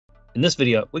In this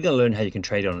video, we're going to learn how you can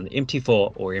trade on an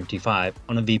MT4 or MT5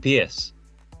 on a VPS.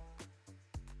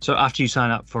 So after you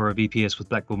sign up for a VPS with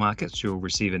BlackBull Markets, you'll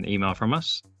receive an email from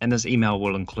us, and this email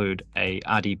will include a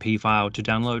RDP file to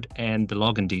download and the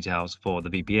login details for the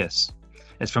VPS.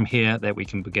 It's from here that we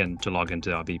can begin to log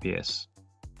into our VPS.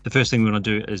 The first thing we want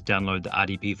to do is download the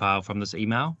RDP file from this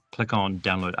email. Click on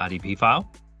Download RDP File.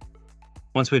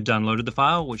 Once we've downloaded the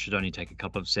file, which should only take a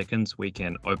couple of seconds, we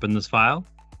can open this file.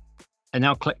 And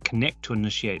now click Connect to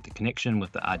initiate the connection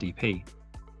with the RDP.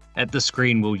 At this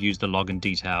screen, we'll use the login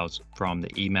details from the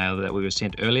email that we were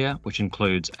sent earlier, which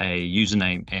includes a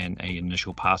username and an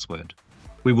initial password.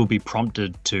 We will be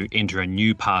prompted to enter a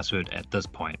new password at this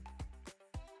point.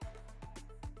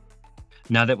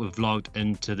 Now that we've logged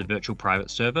into the virtual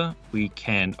private server, we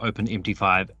can open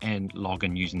MT5 and log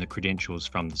in using the credentials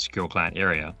from the secure client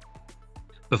area.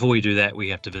 Before we do that, we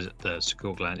have to visit the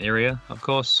secure client area, of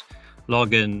course.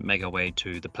 Log in, make our way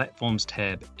to the Platforms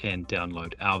tab and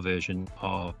download our version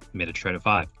of MetaTrader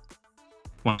 5.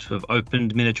 Once we've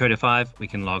opened MetaTrader 5, we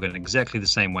can log in exactly the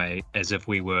same way as if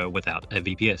we were without a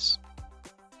VPS.